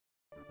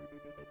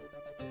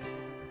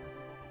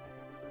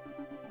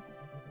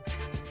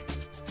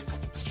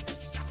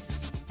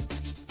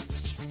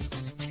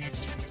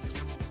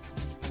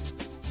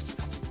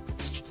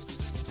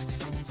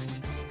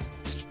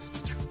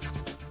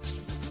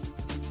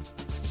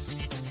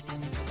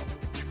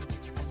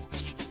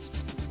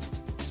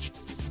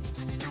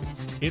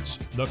It's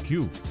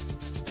theCUBE.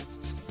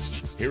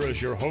 Here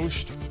is your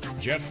host,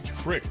 Jeff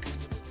Frick.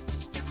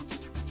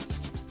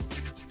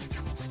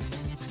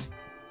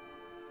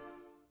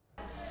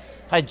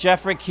 Hi,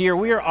 Jeff Frick here.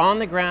 We are on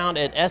the ground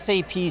at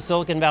SAP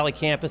Silicon Valley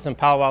campus in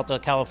Palo Alto,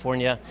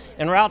 California,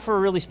 and we're out for a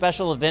really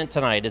special event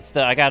tonight. It's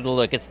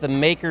the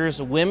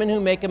Makers, Women Who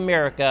Make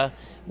America,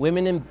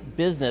 Women in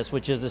Business,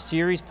 which is a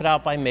series put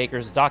out by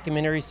Makers, a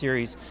documentary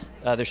series.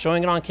 They're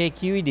showing it on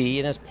KQED,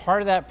 and as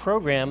part of that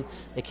program,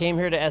 they came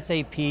here to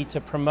SAP to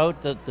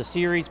promote the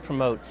series,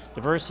 promote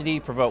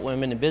diversity, promote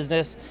women in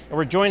business. And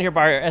we're joined here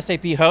by our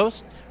SAP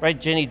host, right,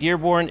 Jenny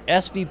Dearborn,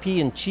 SVP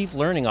and Chief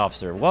Learning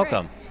Officer.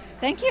 Welcome. Great.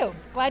 Thank you,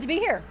 glad to be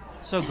here.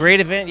 So great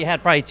event, you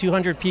had probably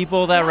 200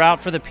 people that were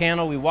out for the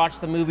panel. We watched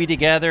the movie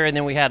together, and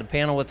then we had a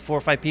panel with 4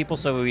 or 5 people,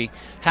 so we're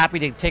happy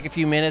to take a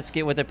few minutes,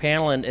 get with the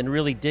panel, and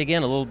really dig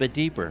in a little bit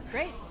deeper.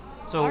 Great.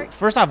 So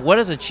first off, what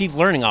is a Chief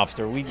Learning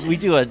Officer? We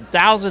do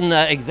 1,000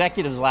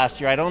 executives last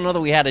year. I don't know that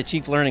we had a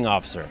Chief Learning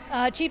Officer.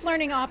 Chief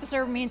Learning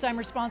Officer means I'm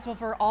responsible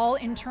for all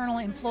internal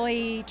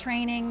employee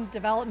training,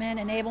 development,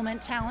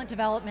 enablement, talent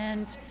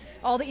development,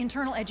 all the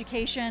internal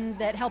education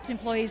that helps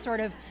employees sort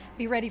of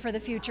be ready for the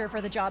future,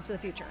 for the jobs of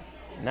the future.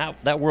 Now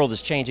that world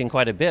is changing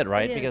quite a bit,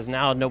 right? Because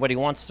now nobody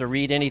wants to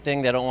read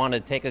anything, they don't want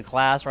to take a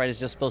class, right? It's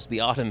just supposed to be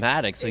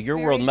automatic, so your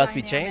world must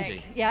be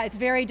changing. Yeah, it's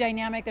very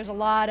dynamic. There's a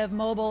lot of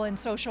mobile and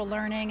social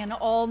learning and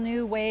all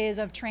new ways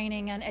of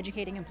training and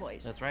educating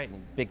employees. That's right,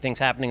 and big things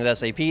happening with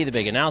SAP, the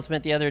big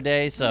announcement the other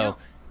day, so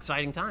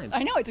exciting times.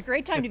 I know, it's a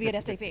great time to be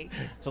at SAP.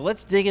 So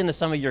let's dig into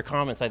some of your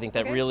comments, I think,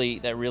 that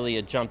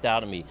really jumped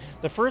out at me.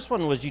 The first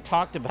one was you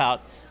talked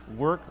about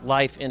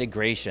work-life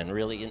integration,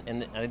 really,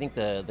 and I think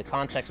the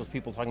context was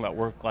people talking about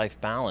work-life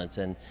balance,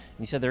 and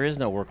you said there is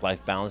no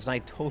work-life balance, and I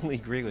totally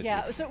agree with you.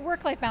 Yeah, so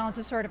work-life balance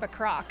is sort of a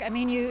crock. I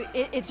mean,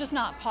 it's just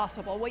not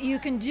possible. What you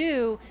can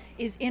do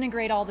is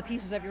integrate all the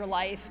pieces of your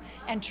life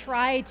and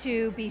try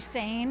to be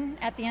sane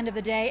at the end of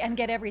the day and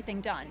get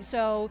everything done.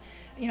 So,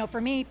 you know, for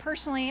me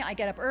personally, I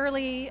get up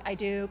early, I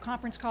do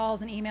conference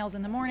calls and emails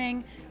in the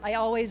morning. I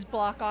always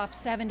block off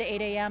 7 to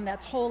 8 a.m.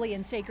 That's holy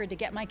and sacred to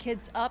get my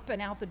kids up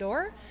and out the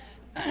door.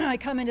 I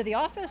come into the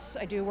office,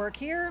 I do work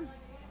here,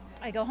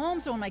 I go home,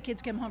 so when my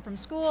kids come home from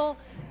school,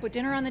 put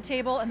dinner on the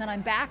table, and then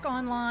I'm back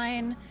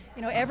online.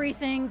 You know,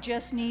 everything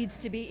just needs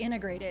to be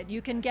integrated.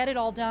 You can get it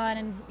all done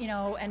and, you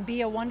know, and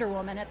be a Wonder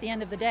Woman at the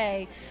end of the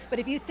day, but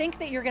if you think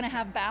that you're going to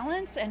have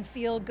balance and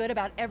feel good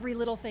about every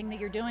little thing that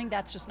you're doing,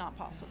 that's just not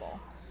possible.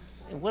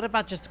 What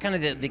about just kind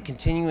of the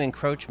continuing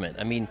encroachment?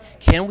 I mean,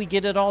 can we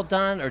get it all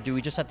done, or do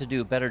we just have to do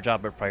a better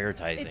job at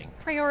prioritizing? It's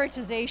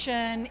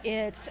prioritization,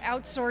 it's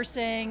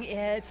outsourcing,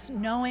 it's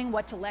knowing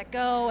what to let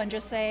go and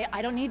just say,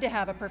 I don't need to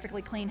have a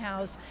perfectly clean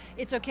house.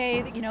 It's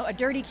okay, you know, a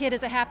dirty kid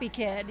is a happy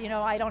kid. You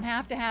know, I don't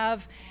have to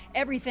have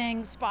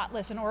everything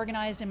spotless and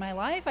organized in my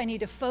life. I need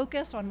to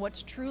focus on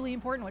what's truly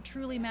important, what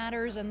truly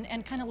matters,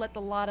 and kind of let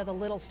a lot of the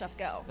little stuff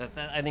go.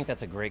 I think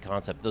that's a great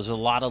concept. There's a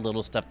lot of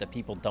little stuff that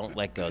people don't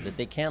let go, that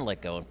they can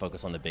let go and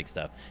focus on the big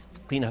stuff.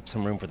 Clean up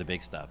some room for the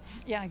big stuff.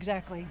 Yeah,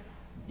 exactly.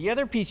 The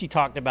other piece you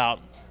talked about,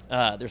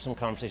 there's some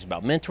conversation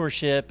about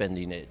mentorship and,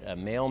 you know,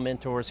 male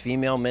mentors,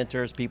 female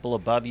mentors, people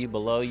above you,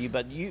 below you,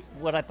 but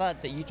what I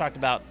thought that you talked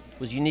about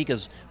was unique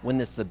is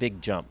when it's the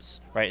big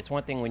jumps, right? It's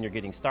one thing when you're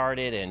getting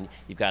started and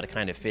you've got to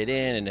kind of fit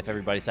in, and if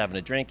everybody's having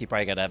a drink, you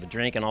probably got to have a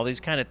drink, and all these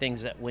kind of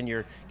things that when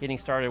you're getting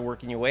started,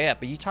 working your way up,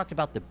 but you talked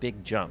about the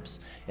big jumps,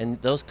 and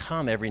those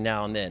come every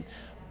now and then.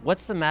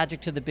 What's the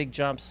magic to the big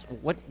jumps?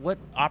 What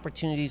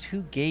opportunities,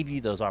 who gave you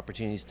those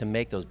opportunities to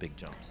make those big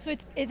jumps? So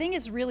I think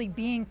it's really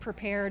being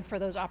prepared for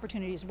those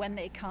opportunities when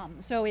they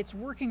come. So it's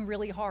working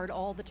really hard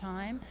all the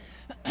time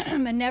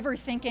and never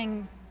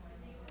thinking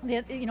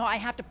that, you know, I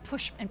have to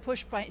push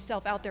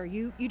myself out there.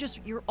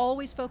 You're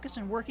always focused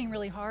and working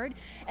really hard,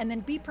 and then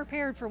be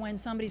prepared for when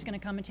somebody's going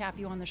to come and tap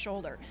you on the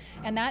shoulder.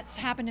 And that's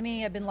happened to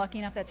me. I've been lucky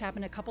enough that's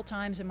happened a couple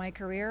times in my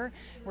career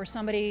where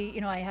somebody,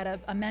 you know, I had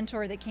a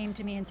mentor that came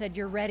to me and said,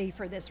 you're ready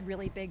for this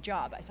really big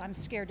job. I said, I'm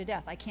scared to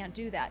death. I can't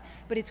do that.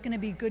 But it's going to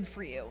be good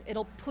for you.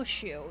 It'll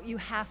push you. You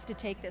have to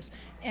take this.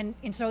 And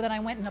so then I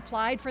went and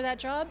applied for that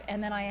job,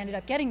 and then I ended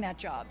up getting that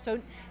job. So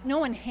no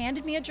one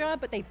handed me a job,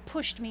 but they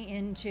pushed me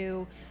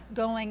into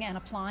going and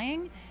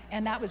applying,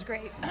 and that was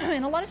great.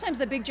 And a lot of times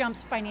the big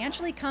jumps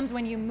financially comes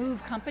when you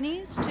move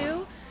companies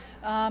too.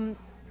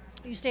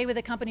 You stay with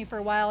a company for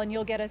a while and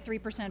you'll get a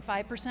 3%,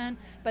 5%,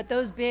 but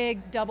those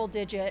big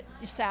double-digit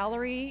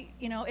salary,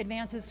 you know,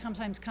 advances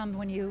sometimes come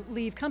when you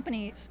leave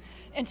companies.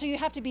 And so you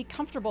have to be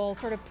comfortable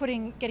sort of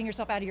getting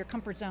yourself out of your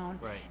comfort zone,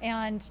 right,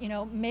 and, you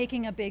know,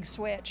 making a big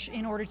switch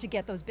in order to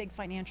get those big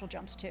financial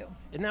jumps too.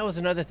 And that was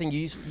another thing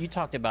you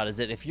talked about, is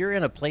that if you're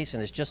in a place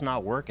and it's just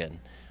not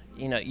working,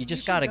 you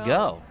just got to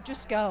go.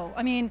 Just go.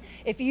 I mean,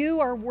 if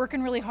you are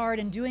working really hard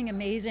and doing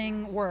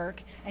amazing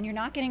work and you're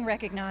not getting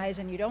recognized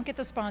and you don't get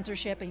the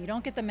sponsorship and you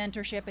don't get the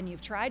mentorship and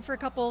you've tried for a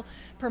couple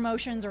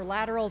promotions or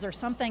laterals or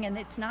something and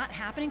it's not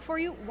happening for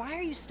you, why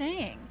are you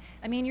staying?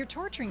 I mean, you're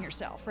torturing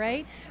yourself,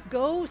 right?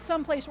 Go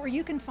someplace where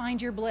you can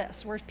find your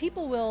bliss, where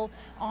people will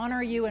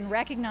honor you and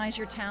recognize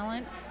your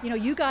talent.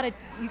 You got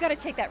to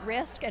take that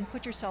risk and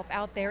put yourself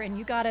out there, and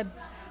you got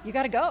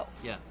to go.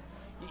 Yeah.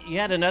 You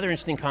had another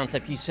interesting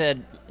concept. You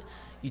said,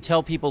 you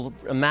tell people,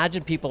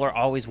 imagine people are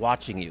always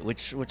watching you,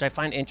 which I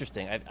find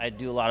interesting. I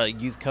do a lot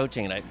of youth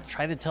coaching, and I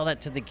try to tell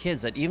that to the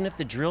kids, that even if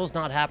the drill's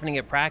not happening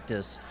at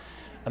practice,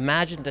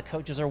 imagine the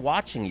coaches are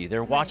watching you.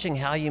 They're watching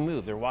how you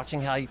move. They're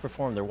watching how you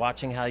perform. They're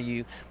watching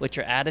what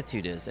your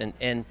attitude is.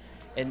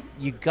 And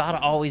you got to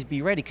always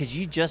be ready, because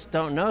you just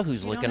don't know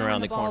who's looking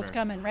around the corner. The ball's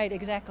coming, right?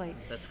 Exactly.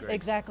 That's great.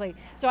 Exactly.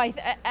 So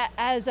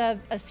as a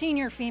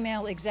senior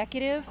female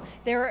executive,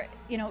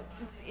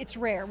 it's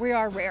rare. We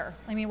are rare.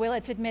 I mean,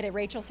 let's admit it.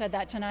 Rachael said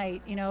that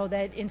tonight.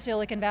 That in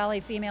Silicon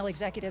Valley, female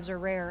executives are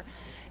rare.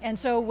 And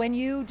so when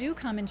you do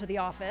come into the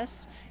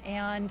office,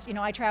 and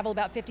I travel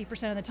about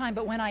 50% of the time,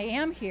 but when I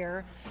am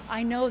here,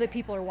 I know that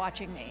people are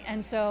watching me.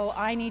 And so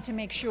I need to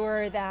make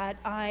sure that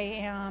I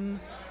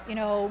am,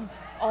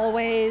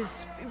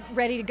 always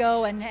ready to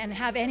go and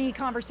have any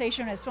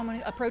conversation as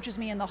someone approaches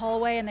me in the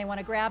hallway and they want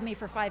to grab me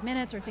for 5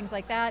 minutes or things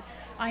like that.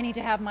 I need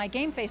to have my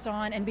game face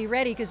on and be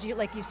ready, because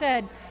like you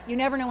said, you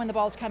never know when the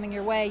ball's coming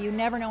your way. You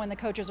never know when the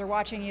coaches are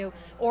watching you,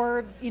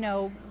 or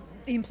the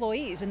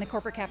employees in the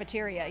corporate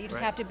cafeteria. You just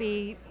have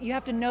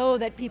to know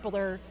that people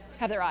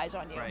have their eyes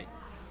on you. Right.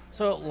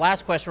 So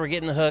last question, we're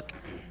getting the hook.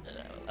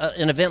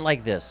 An event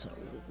like this,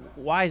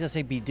 why is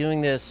SAP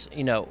doing this?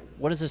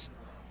 What does this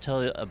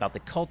tell you about the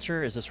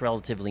culture? Is this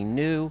relatively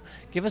new?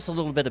 Give us a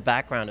little bit of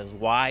background as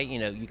why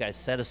you guys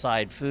set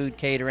aside food,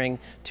 catering,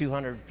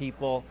 200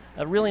 people,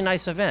 a really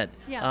nice event.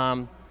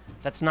 Yeah.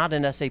 That's not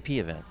an SAP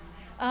event.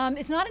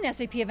 It's not an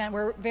SAP event.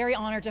 We're very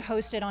honored to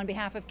host it on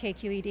behalf of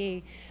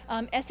KQED.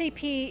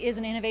 SAP is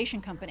an innovation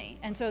company,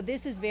 and so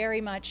this is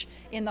very much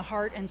in the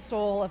heart and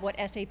soul of what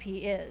SAP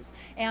is.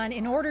 And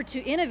in order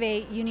to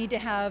innovate, you need to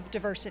have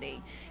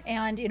diversity.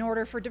 And in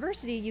order for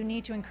diversity, you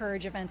need to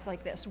encourage events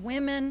like this.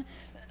 Women,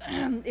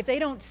 if they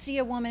don't see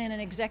a woman in an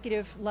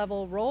executive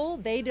level role,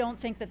 they don't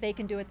think that they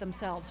can do it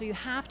themselves. So you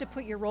have to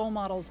put your role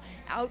models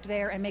out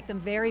there and make them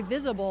very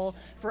visible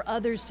for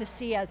others to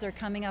see as they're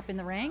coming up in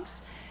the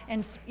ranks.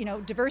 And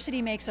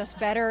diversity makes us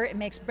better. It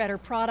makes better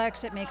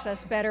products. It makes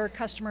us better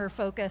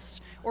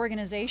customer-focused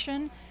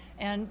organization.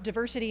 And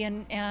diversity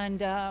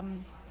and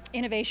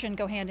innovation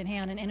go hand in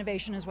hand, and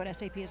innovation is what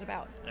SAP is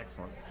about.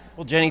 Excellent.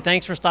 Well, Jenny,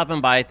 thanks for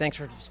stopping by. Thanks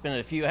for spending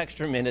a few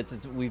extra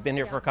minutes. We've been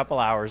here for a couple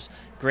hours.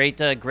 Great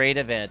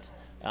event,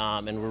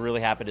 and we're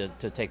really happy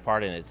to take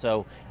part in it.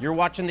 So you're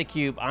watching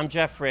theCUBE. I'm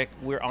Jeff Frick.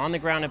 We're on the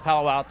ground in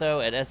Palo Alto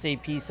at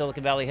SAP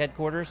Silicon Valley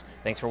headquarters.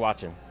 Thanks for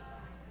watching.